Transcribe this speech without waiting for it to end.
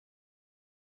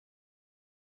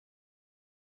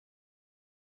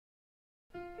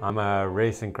I'm a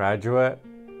recent graduate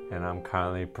and I'm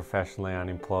currently professionally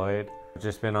unemployed. I've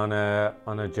just been on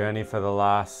a journey for the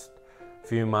last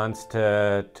few months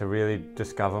to really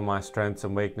discover my strengths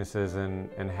and weaknesses and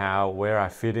where I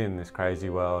fit in this crazy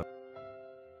world.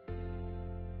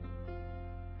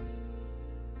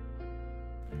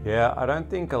 Yeah, I don't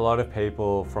think a lot of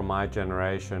people from my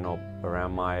generation or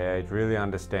around my age really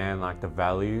understand the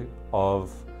value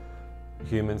of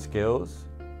human skills.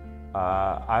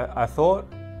 I thought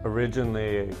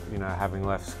originally, having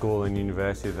left school and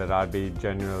university, that I'd be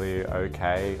generally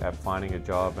okay at finding a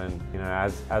job, and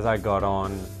as I got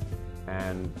on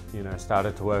and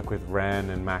started to work with Ren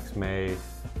and Maxme,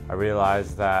 I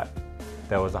realized that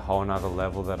there was a whole nother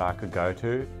level that I could go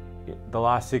to. The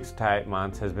last 6 to 8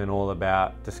 months has been all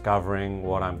about discovering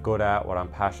what I'm good at, what I'm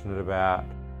passionate about.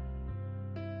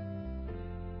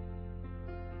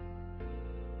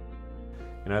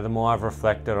 The more I've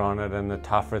reflected on it and the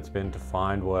tougher it's been to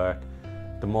find work,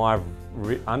 the more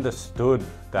I've understood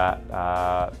that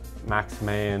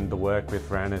Maxme and the work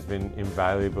with Ren has been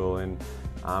invaluable, and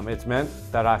it's meant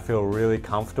that I feel really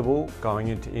comfortable going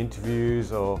into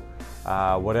interviews or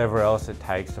whatever else it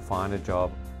takes to find a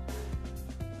job.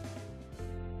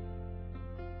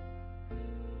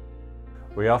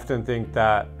 We often think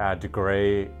that our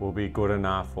degree will be good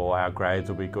enough or our grades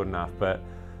will be good enough, but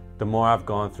the more I've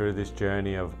gone through this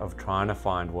journey of trying to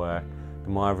find work, the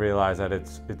more I've realised that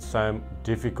it's so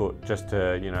difficult just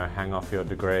to hang off your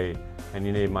degree, and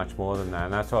you need much more than that.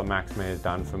 And that's what Maxme has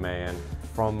done for me. And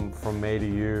from me to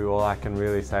you, all I can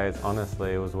really say is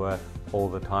honestly, it was worth all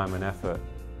the time and effort.